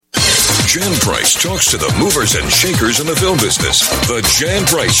Jan Price talks to the movers and shakers in the film business. The Jan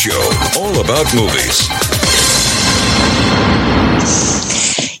Price Show, all about movies.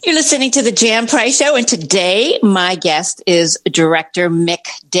 You're listening to the Jan Price Show, and today my guest is director Mick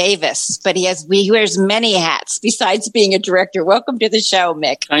Davis, but he wears many hats besides being a director. Welcome to the show,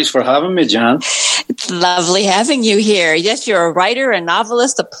 Mick. Thanks for having me, Jan. It's lovely having you here. Yes, you're a writer, a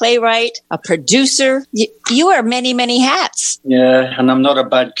novelist, a playwright, a producer. You wear many, many hats. Yeah, and I'm not a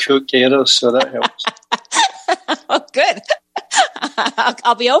bad cook either, so that helps. Oh, good.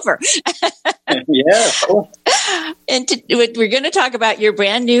 I'll be over. Yeah, cool. And we're going to talk about your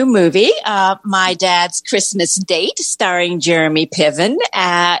brand new movie, My Dad's Christmas Date, starring Jeremy Piven.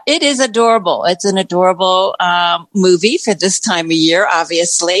 It is adorable. It's an adorable movie for this time of year,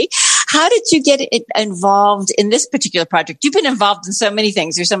 obviously. How did you get involved in this particular project? You've been involved in so many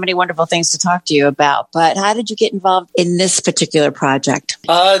things. There's so many wonderful things to talk to you about. But how did you get involved in this particular project?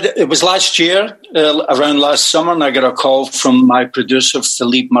 It was last year, around last summer, and I got a call from my producer,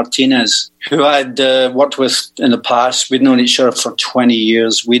 Philippe Martinez, who I'd worked with in the past. We'd known each other for 20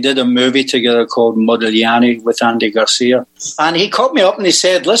 years. We did a movie together called Modigliani with Andy Garcia. And he called me up and he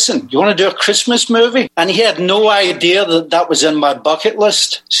said, listen, you want to do a Christmas movie? And he had no idea that was in my bucket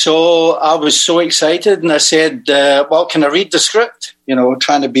list. So I was so excited. And I said, well, can I read the script? You know,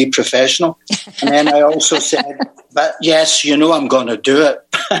 trying to be professional. And then I also said, but yes, I'm going to do it.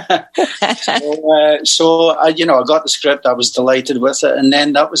 So I got the script. I was delighted with it. And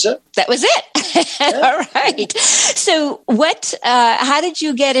then that was it. That was it. Yeah. All right. So how did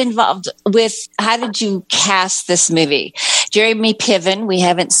you get involved how did you cast this movie? Jeremy Piven, we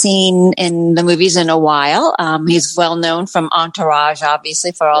haven't seen in the movies in a while. He's well known from Entourage,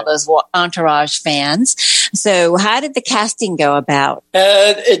 obviously, for all those Entourage fans. So how did the casting go about?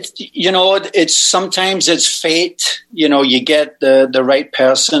 Sometimes it's fate. You get the right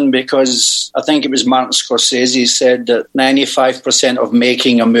person, because I think it was Martin Scorsese said that 95% of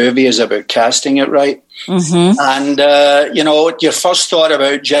making a movie is about casting it right. Mm-hmm. And, your first thought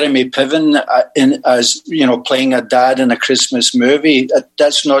about Jeremy Piven as playing a dad in a Christmas movie,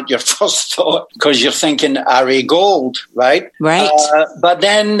 that's not your first thought, because you're thinking Ari Gold, right? Right. But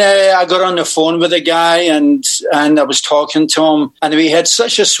then I got on the phone with a guy and I was talking to him, and we had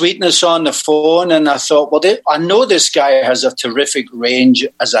such a sweetness on the phone, and I thought, well, I know this guy has a terrific range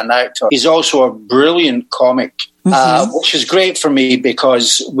as an actor. He's also a brilliant comic. Mm-hmm. Which is great for me,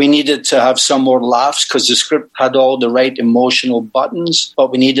 because we needed to have some more laughs, because the script had all the right emotional buttons,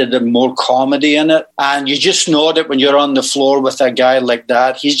 but we needed more comedy in it. And you just know that when you're on the floor with a guy like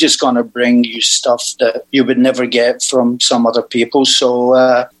that, he's just going to bring you stuff that you would never get from some other people.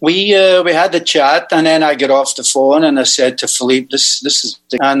 So we had the chat, and then I got off the phone and I said to Philippe, this is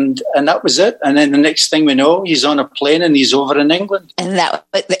and that was it. And then the next thing we know, he's on a plane and he's over in England. And that,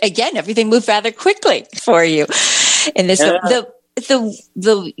 again, everything moved rather quickly for you. And this,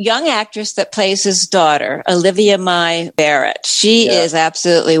 the young actress that plays his daughter, Olivia Mai Barrett, she is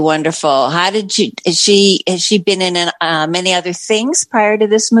absolutely wonderful. Has she been in many other things prior to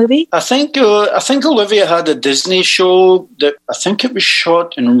this movie? I think Olivia had a Disney show that I think it was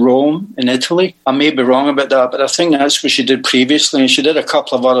shot in Rome, in Italy. I may be wrong about that, but I think that's what she did previously, and she did a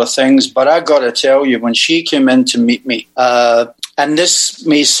couple of other things. But I got to tell you, when she came in to meet me, and this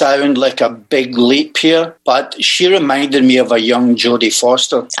may sound like a big leap here, but she reminded me of a young Jodie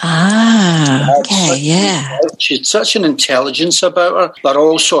Foster. She had such an intelligence about her, but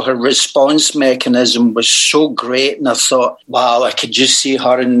also her response mechanism was so great. And I thought, wow, I could just see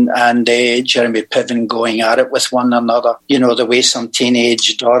her and Jeremy Piven going at it with one another. The way some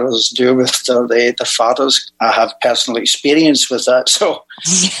teenage daughters do with their fathers. I have personal experience with that. So,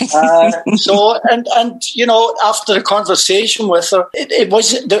 after the conversation with her,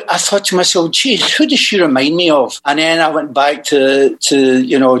 I thought to myself, geez, who does she remind me of? And then I went back to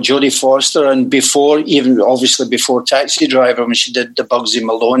Jodie Foster, and before Taxi Driver, when she did the Bugsy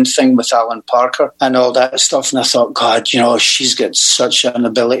Malone thing with Alan Parker and all that stuff. And I thought, God, she's got such an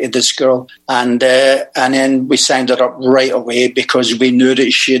ability, this girl. And then we signed her up right away, because we knew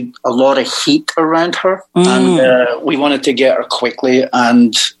that she had a lot of heat around her, and we wanted to get her quickly,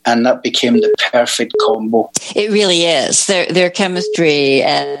 and that became the perfect combo. It really is. Their chemistry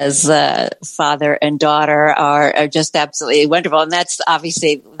as father and daughter are just absolutely wonderful, and that's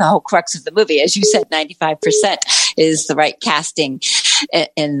obviously the whole crux of the movie. As you said, 95%. is the right casting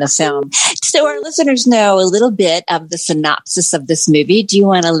in the film. So our listeners know a little bit of the synopsis of this movie. Do you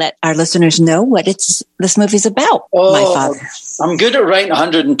want to let our listeners know what this movie's about, My Father? I'm good at writing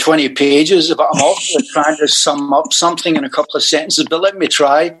 120 pages, but I'm also trying to sum up something in a couple of sentences, but let me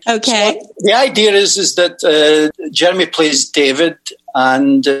try. Okay. So the idea is that Jeremy plays David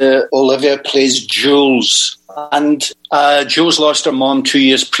and Olivia plays Jules. And Jules lost her mom 2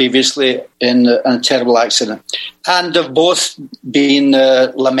 years previously in a terrible accident. And they've both been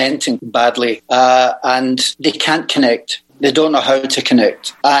lamenting badly, and they can't connect. They don't know how to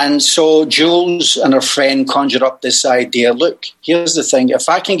connect. And so Jules and her friend conjure up this idea. Look, here's the thing. If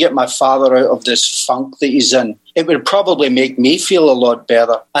I can get my father out of this funk that he's in, it would probably make me feel a lot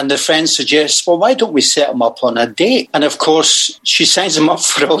better. And the friend suggests, well, why don't we set him up on a date? And of course, she signs him up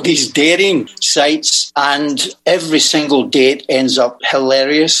for all these dating sites, and every single date ends up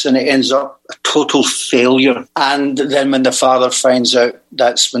hilarious, and it ends up a total failure. And then when the father finds out,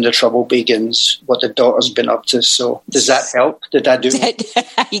 that's when the trouble begins, what the daughter's been up to. So does that help? Did I do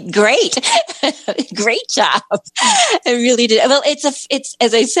it? Great. Great job. I really did. Well, it's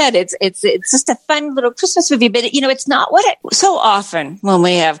as I said, it's just a fun little Christmas movie, but it's not what so often when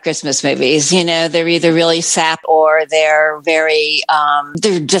we have Christmas movies, they're either really sap or they're very,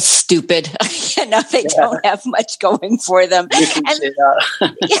 they're just stupid. They don't have much going for them. You can say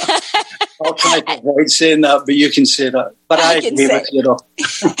that. I'll try to avoid saying that, but you can say that. But I agree with you, though.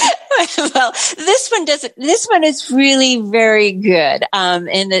 Well, this one doesn't. This one is really very good, and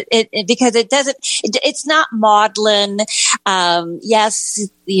it because it doesn't. It's not maudlin. Yes,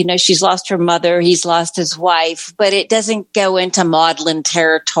 she's lost her mother. He's lost his wife, but it doesn't go into maudlin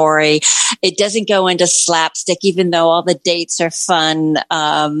territory. It doesn't go into slapstick, even though all the dates are fun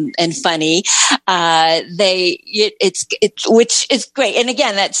and funny. Which is great. And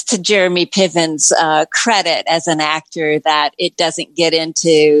again, that's to Jeremy Piven's credit as an actor that it doesn't get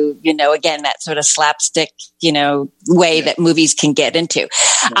into, again, that sort of slapstick, way that movies can get into.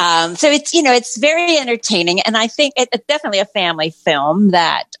 So it's very entertaining. And I think it's definitely a family film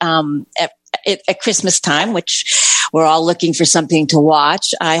that at Christmas time, which we're all looking for something to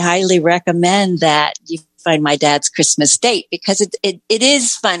watch, I highly recommend that you find My Dad's Christmas Date, because it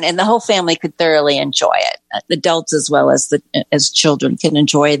is fun and the whole family could thoroughly enjoy it. Adults as well as children can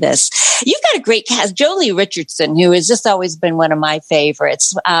enjoy this. You've got a great cast. Jolie Richardson, who has just always been one of my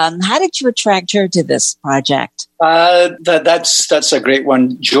favorites. How did you attract her to this project? That's a great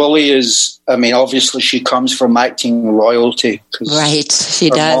one. Jolie is, obviously she comes from acting royalty. Right, she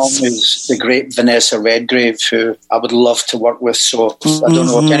does. Her mom is the great Vanessa Redgrave, who I would love to work with. So I don't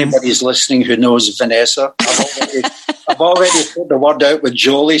know if anybody's listening who knows Vanessa. I've already put the word out with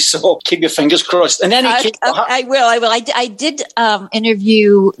Jolie, so keep your fingers crossed. In any case, I will. I did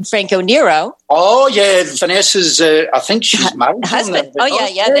interview Franco Nero. Oh yeah, Vanessa's. I think she's married. Husband.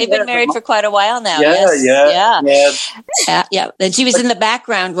 Yeah. They've been married for quite a while now. Yeah. And she was in the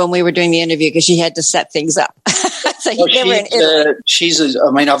background when we were doing the interview because she had to set things up. So they were in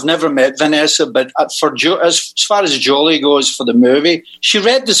Italy. I've never met Vanessa, but as far as Jolie goes for the movie, she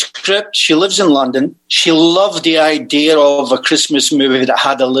read the script. She lives in London. She loved the idea of a Christmas movie that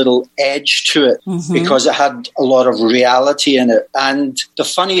had a little edge to it because it had a lot of reality in it. And the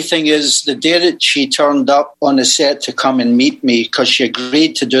funny thing is, the day that she turned up on the set to come and meet me, because she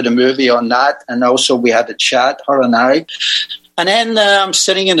agreed to do the movie on that, and also we had a chat, her and I. And then I'm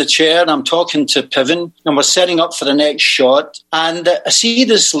sitting in a chair and I'm talking to Piven and we're setting up for the next shot. And I see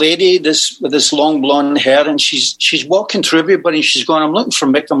this lady with this long blonde hair, and she's walking through everybody and she's going, I'm looking for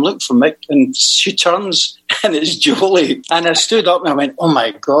Mick. And she turns and it's Jolie. And I stood up and I went, oh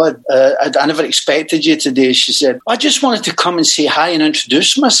my God, I never expected you today. She said, I just wanted to come and say hi and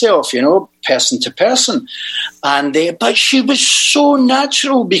introduce myself, person to person. And but she was so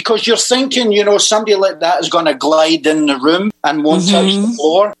natural, because you're thinking, somebody like that is going to glide in the room and won't touch the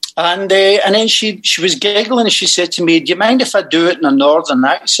floor. And then she was giggling and she said to me, do you mind if I do it in a northern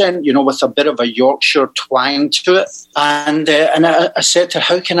accent, with a bit of a Yorkshire twang to it? And I said to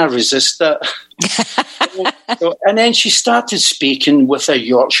her, how can I resist that? And then she started speaking with a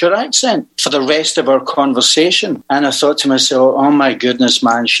Yorkshire accent for the rest of our conversation. And I thought to myself, oh my goodness,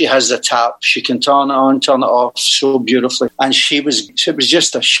 man, she has the tap. She can turn it on, turn it off so beautifully. And it was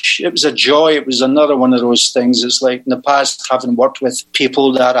a joy. It was another one of those things. It's like in the past, having worked with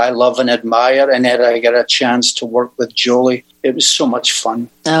people that I love and admire, and then I get a chance to work with Jolie. It was so much fun.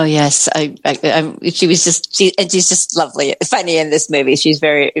 Oh yes, she's just lovely, funny in this movie. She's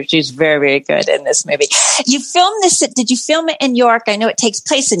very, very good. in this movie. You filmed this. Did you film it in York? I know it takes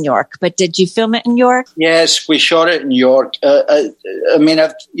place in York, but did you film it in York? Yes, we shot it in York. I mean,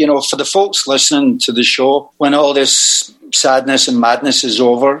 for the folks listening to the show, when all this sadness and madness is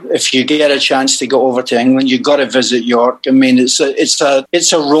over, if you get a chance to go over to England, you've got to visit York. I mean, it's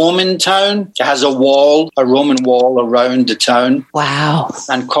a Roman town. It has a Roman wall around the town. Wow.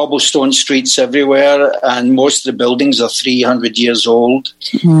 And cobblestone streets everywhere, and most of the buildings are 300 years old.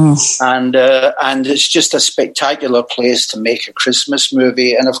 And it's just a spectacular place to make a Christmas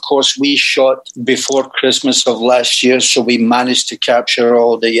movie. And of course, we shot before Christmas of last year, so we managed to capture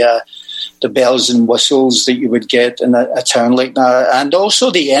all the bells and whistles that you would get in a town like that. And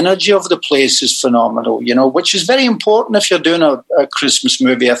also the energy of the place is phenomenal, which is very important if you're doing a Christmas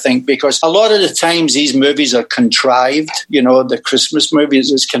movie, I think, because a lot of the times these movies are contrived. The Christmas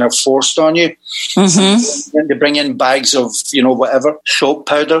movies is kind of forced on you. Mm-hmm. And they bring in bags of, whatever, soap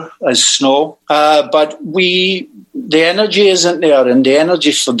powder as snow. But the energy isn't there, and the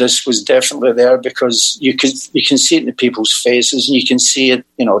energy for this was definitely there because you can see it in the people's faces, and you can see it,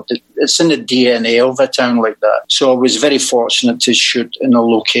 it's in the DNA of a town like that. So I was very fortunate to shoot in a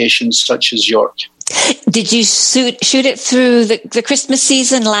location such as York. Did you shoot it through the Christmas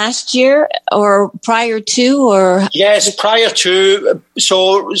season last year or prior to? Or yes, prior to.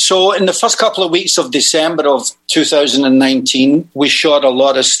 So in the first couple of weeks of December of 2019, we shot a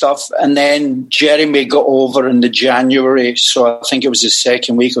lot of stuff, and then Jeremy got over in the January. So I think it was the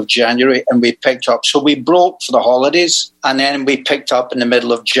second week of January, and we picked up. So we broke for the holidays, and then we picked up in the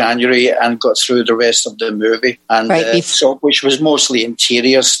middle of January and got through the rest of the movie, and which was mostly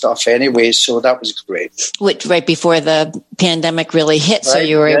interior stuff anyway. So that was great. Which right before the pandemic really hit, so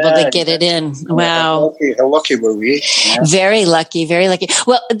you were able to get it in. Wow, how lucky were we? Yeah. Very lucky, very lucky.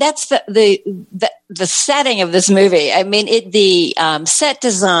 Well, that's the setting of this movie. I mean, the set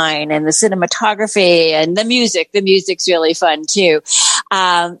design and the cinematography and the music. The music's really fun too.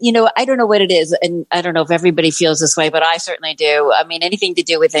 I don't know what it is, and I don't know if everybody feels this way, but I certainly do. I mean, anything to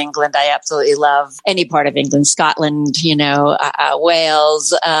do with England, I absolutely love. Any part of England, Scotland,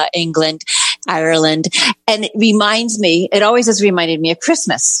 Wales, England, Ireland. And it always has reminded me of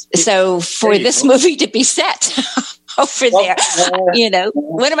Christmas. So for this movie to be set over there,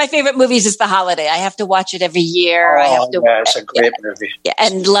 one of my favorite movies is The Holiday. I have to watch it every year. It's a great movie. Yeah,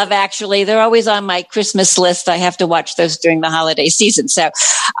 and Love Actually, they're always on my Christmas list. I have to watch those during the holiday season. So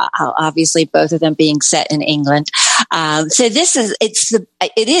obviously both of them being set in England. So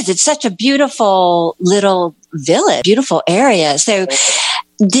it's such a beautiful little village, beautiful area. So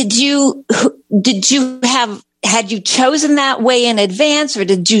had you chosen that way in advance, or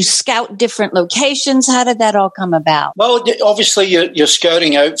did you scout different locations? How did that all come about? Well, obviously you're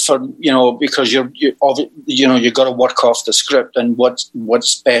scouting out for, because you got to work off the script and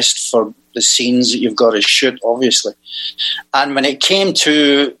what's best for the scenes that you've got to shoot, obviously. And when it came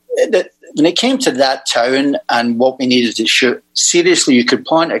to that town and what we needed to shoot, seriously, you could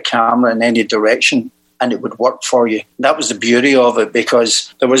point a camera in any direction and it would work for you. That was the beauty of it,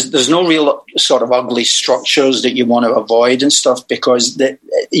 because there's no real sort of ugly structures that you want to avoid and stuff, because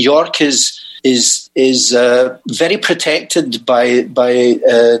York is very protected by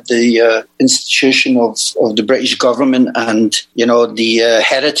the institution of the British government and the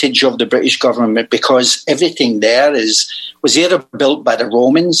heritage of the British government, because everything there was either built by the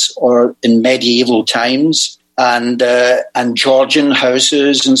Romans or in medieval times. And Georgian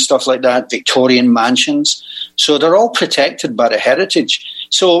houses and stuff like that, Victorian mansions. So they're all protected by the heritage.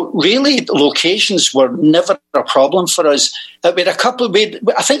 So really, locations were never a problem for us. I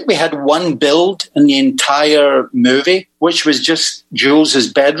think we had one build in the entire movie, which was just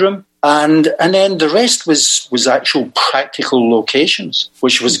Jules's bedroom. And then the rest was actual practical locations,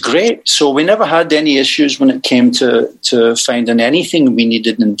 which was great. So we never had any issues when it came to finding anything we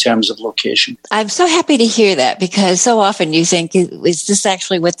needed in terms of location. I'm so happy to hear that, because so often you think, is this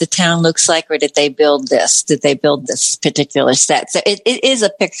actually what the town looks like, or did they build this? Did they build this particular set? So it is a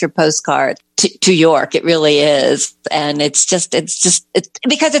picture postcard to York. It really is. And it's just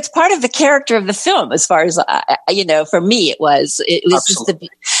because it's part of the character of the film, as far as, for me, it was Absolutely.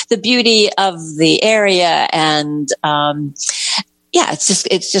 Just the beauty of the area. And,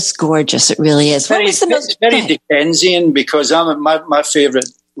 it's just gorgeous. It really is. It's very Dickensian, because my favorite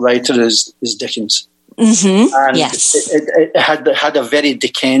writer is Dickens. Mm-hmm. And yes. It had a very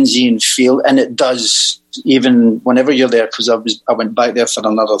Dickensian feel, and it does even whenever you're there, because I went back there for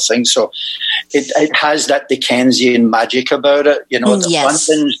another thing. So it has that Dickensian magic about it, Yes.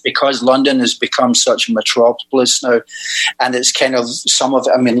 because London has become such a metropolis now, and it's kind of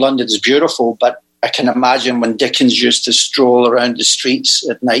London's beautiful, but I can imagine when Dickens used to stroll around the streets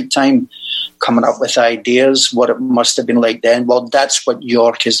at night time coming up with ideas, what it must have been like then. Well, that's what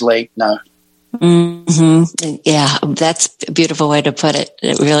York is like now. Mm-hmm. Yeah, that's a beautiful way to put it.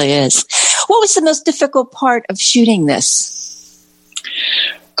 It really is. What was the most difficult part of shooting this?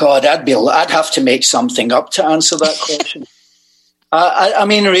 God, I'd have to make something up to answer that question. I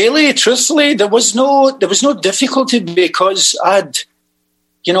mean, really, truthfully, there was no difficulty because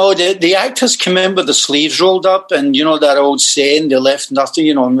the actors come in with the sleeves rolled up, and that old saying, they left nothing.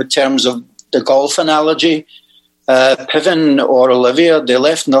 In terms of the golf analogy, Piven or Olivia, they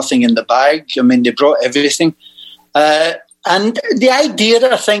left nothing in the bag. I mean, they brought everything. And the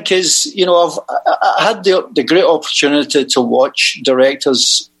idea, I think, is, I had the great opportunity to watch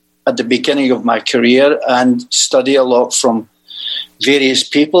directors at the beginning of my career and study a lot from various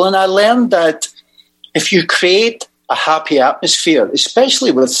people. And I learned that if you create a happy atmosphere,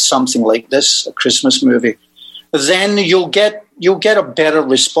 especially with something like this, a Christmas movie, then you'll get a better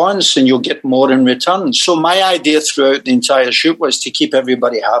response and you'll get more in return. So my idea throughout the entire shoot was to keep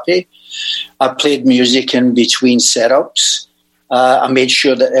everybody happy. I played music in between setups. I made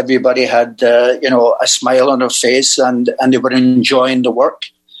sure that everybody had, a smile on their face and they were enjoying the work.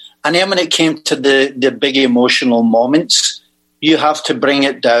 And then when it came to the big emotional moments, you have to bring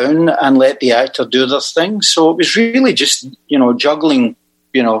it down and let the actor do their thing. So it was really just, juggling,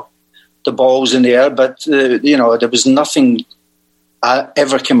 the balls in the air. But, there was nothing I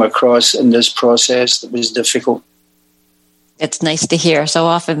ever came across in this process that was difficult. It's nice to hear. So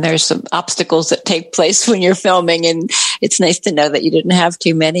often there's some obstacles that take place when you're filming, and it's nice to know that you didn't have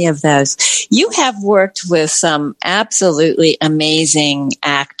too many of those. You have worked with some absolutely amazing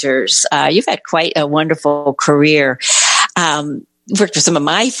actors. You've had quite a wonderful career. Worked with some of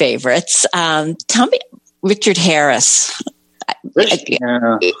my favorites. Tell me, Richard Harris.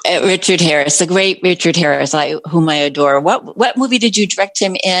 Richard Harris, the great Richard Harris, whom I adore. What movie did you direct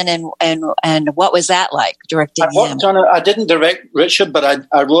him in, and what was that like directing him? I didn't direct Richard, but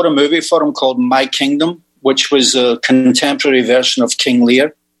I wrote a movie for him called My Kingdom, which was a contemporary version of King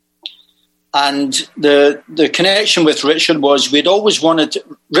Lear. And the connection with Richard was we'd always wanted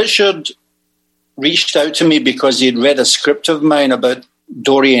to, Richard reached out to me because he'd read a script of mine about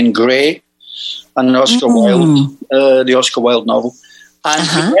Dorian Gray, an Oscar Wilde, the Oscar Wilde novel. And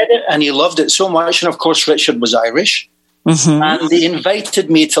he read it and he loved it so much. And of course, Richard was Irish. Mm-hmm. And he invited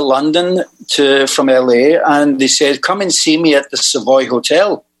me to London from LA, and they said, come and see me at the Savoy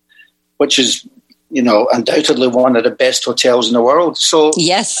Hotel, which is, undoubtedly one of the best hotels in the world. So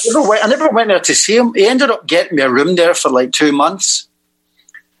yes, I never went there to see him. He ended up getting me a room there for like 2 months.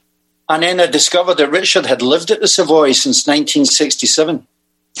 And then I discovered that Richard had lived at the Savoy since 1967.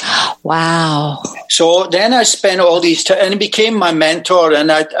 Wow. So then I spent all these time, and he became my mentor,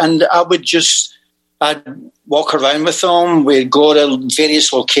 and I would I'd walk around with him. We'd go to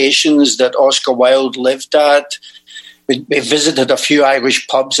various locations that Oscar Wilde lived at. We visited a few Irish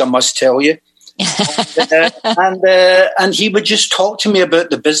pubs, I must tell you. and he would just talk to me about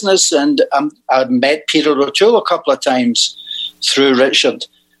the business, and I'd met Peter O'Toole a couple of times through Richard.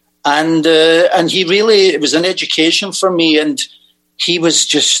 And he really, it was an education for me, and he was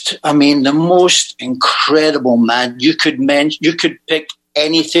just, the most incredible man. You could pick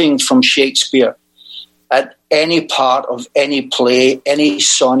anything from Shakespeare at any part of any play, any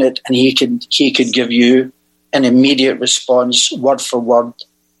sonnet, and he could give you an immediate response, word for word.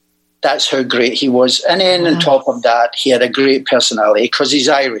 That's how great he was. And then on top of that, he had a great personality because he's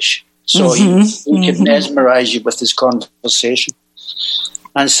Irish. So he could mesmerize you with his conversation.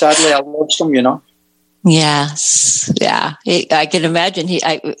 And sadly, I lost him, Yes. Yeah. I can imagine.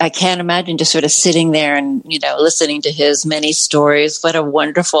 I can't imagine just sort of sitting there and, listening to his many stories. What a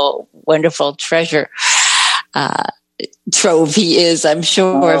wonderful, wonderful treasure trove he is, I'm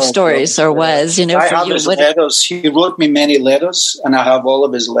sure, of stories, or was, I have his letters. He wrote me many letters, and I have all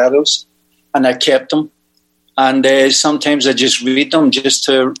of his letters, and I kept them. And sometimes I just read them just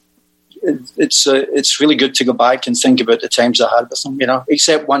to... It's really good to go back and think about the times I had with him,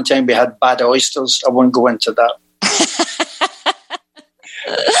 except one time we had bad oysters. I won't go into that.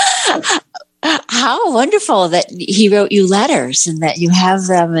 How wonderful that he wrote you letters and that you have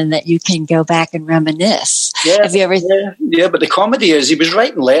them and that you can go back and reminisce. Yeah, have you ever? Yeah, but the comedy is he was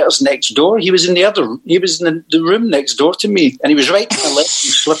writing letters next door. He was in the room next door to me, and he was writing a letter and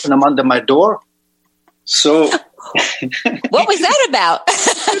slipping them under my door. So... What was that about?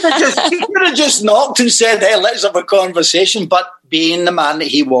 He could have just knocked and said, hey, let's have a conversation. But being the man that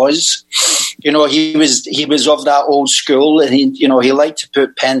he was, he was of that old school, and he liked to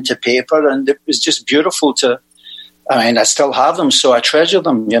put pen to paper, and it was just beautiful I still have them, so I treasure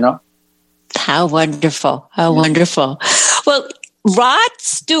them, How wonderful. How wonderful. Well, Rod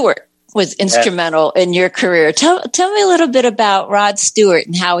Stewart was instrumental in your career. Tell me a little bit about Rod Stewart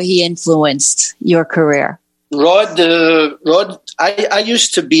and how he influenced your career. Rod, I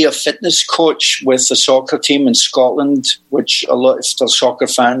used to be a fitness coach with the soccer team in Scotland, which a lot of the soccer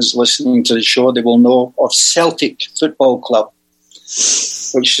fans listening to the show, they will know of Celtic Football Club,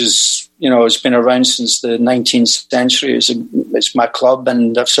 which is, it's been around since the 19th century. It's my club,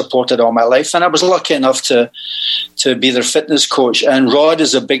 and I've supported all my life. And I was lucky enough to be their fitness coach. And Rod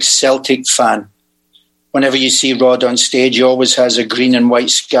is a big Celtic fan. Whenever you see Rod on stage, he always has a green and white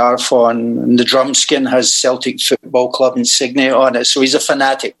scarf on, and the drum skin has Celtic Football Club insignia on it. So he's a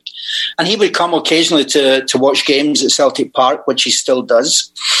fanatic. And he would come occasionally to watch games at Celtic Park, which he still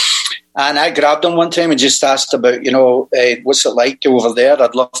does. And I grabbed him one time and just asked about, what's it like over there?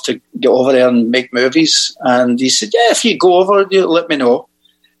 I'd love to get over there and make movies. And he said, yeah, if you go over, let me know.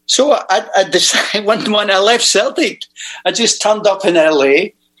 So I decided when I left Celtic, I just turned up in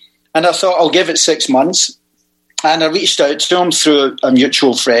LA. And I thought, I'll give it 6 months. And I reached out to him through a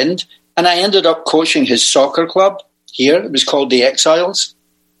mutual friend. And I ended up coaching his soccer club here. It was called the Exiles.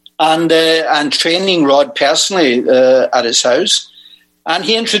 And training Rod personally at his house. And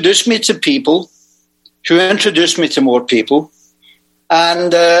he introduced me to people who introduced me to more people.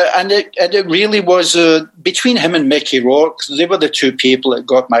 And it really was, between him and Mickey Rourke, they were the two people that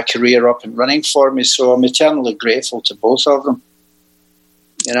got my career up and running for me. So I'm eternally grateful to both of them.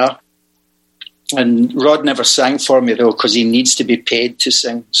 And Rod never sang for me, though, because he needs to be paid to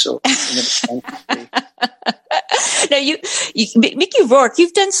sing. So, he never sang for me. Now, Mickey Rourke,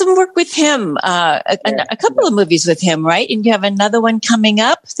 you've done some work with him, a couple of movies with him, right? And you have another one coming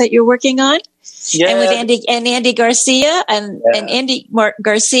up that you're working on? Yeah. And with Andy Garcia. And Andy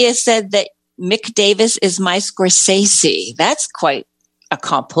Garcia said that Mick Davis is my Scorsese. That's quite a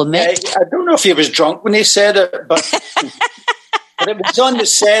compliment. I don't know if he was drunk when he said it, but... But it was on the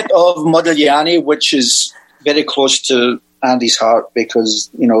set of Modigliani, which is very close to Andy's heart because,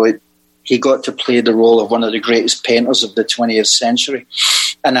 he got to play the role of one of the greatest painters of the 20th century.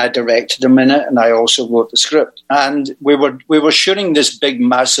 And I directed him in it, and I also wrote the script. And we were shooting this big,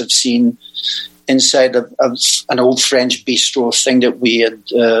 massive scene inside of an old French bistro thing that we had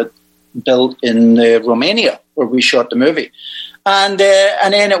built in Romania, where we shot the movie. And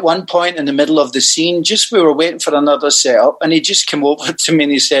then at one point in the middle of the scene, we were waiting for another setup, and he just came over to me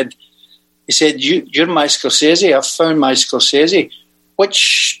and he said, you're my Scorsese. I've found my Scorsese,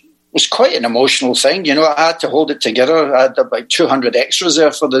 which was quite an emotional thing. I had to hold it together. I had about 200 extras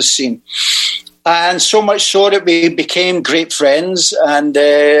there for this scene. And so much so that we became great friends. And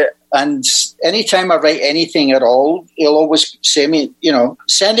anytime I write anything at all, he'll always say me,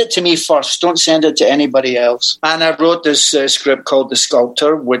 send it to me first. Don't send it to anybody else. And I wrote this script called The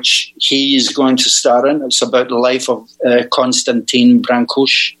Sculptor, which he's going to star in. It's about the life of Konstantin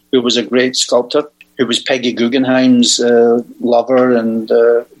Brancusi, who was a great sculptor, who was Peggy Guggenheim's lover, and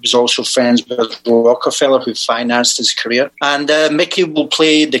was also friends with Rockefeller, who financed his career. And Mickey will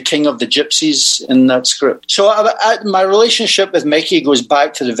play the king of the gypsies in that script. So my relationship with Mickey goes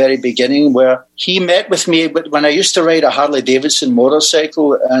back to the very beginning, where he met with me when I used to ride a Harley-Davidson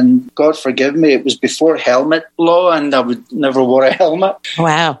motorcycle, and God forgive me, it was before helmet law, and I never wore a helmet.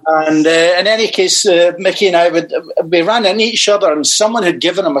 Wow. And in any case, Mickey and I we ran into each other, and someone had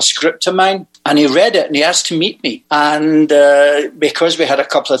given him a script of mine, and he read it, and he asked to meet me. And because we had a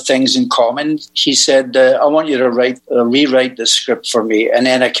couple of things in common, he said, I want you to rewrite this script for me. And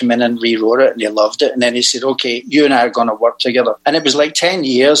then I came in and rewrote it, and he loved it. And then he said, okay, you and I are going to work together. And it was like 10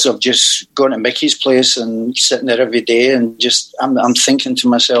 years of just going to Mickey's place and sitting there every day. And just, I'm thinking to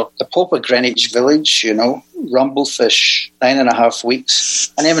myself, the Pope of Greenwich Village, Rumblefish, 9.5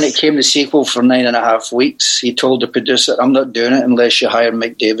 weeks. And then when it came the sequel for 9.5 weeks, he told the producer, I'm not doing it unless you hire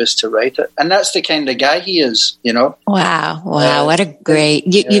Mick Davis to write it. And that's the kind of guy he is, Wow. What a great,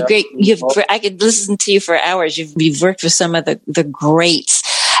 I could listen to you for hours. You've worked with some of the greats.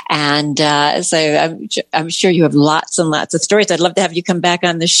 And so I'm sure you have lots and lots of stories. I'd love to have you come back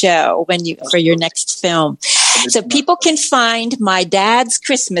on the show for your next film. So people can find My Dad's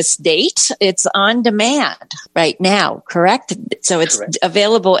Christmas Date. It's on demand right now, correct? So it's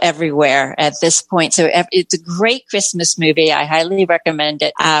available everywhere at this point. So it's a great Christmas movie. I highly recommend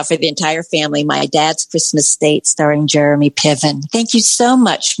it for the entire family. My Dad's Christmas Date, starring Jeremy Piven. Thank you so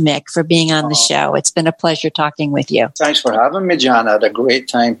much, Mick, for being on the show. It's been a pleasure talking with you. Thanks for having me, Jan. I had a great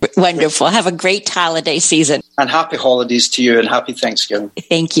time. Wonderful. Have a great holiday season. And happy holidays to you, and happy Thanksgiving.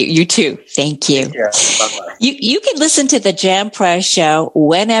 Thank you. You too. Thank you. Yeah. Bye-bye. You can listen to The Jan Price Show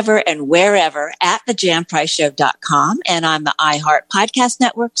whenever and wherever at thejanpriceshow.com and on the iHeart Podcast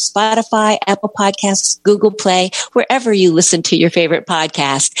Network, Spotify, Apple Podcasts, Google Play, wherever you listen to your favorite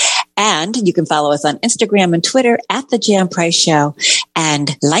podcast. And you can follow us on Instagram and Twitter at The Jan Price Show,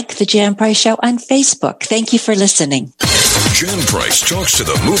 and like The Jan Price Show on Facebook. Thank you for listening. Jan Price talks to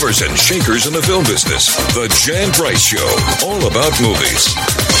the movers and shakers in the film business. The Jan Price Show, all about movies.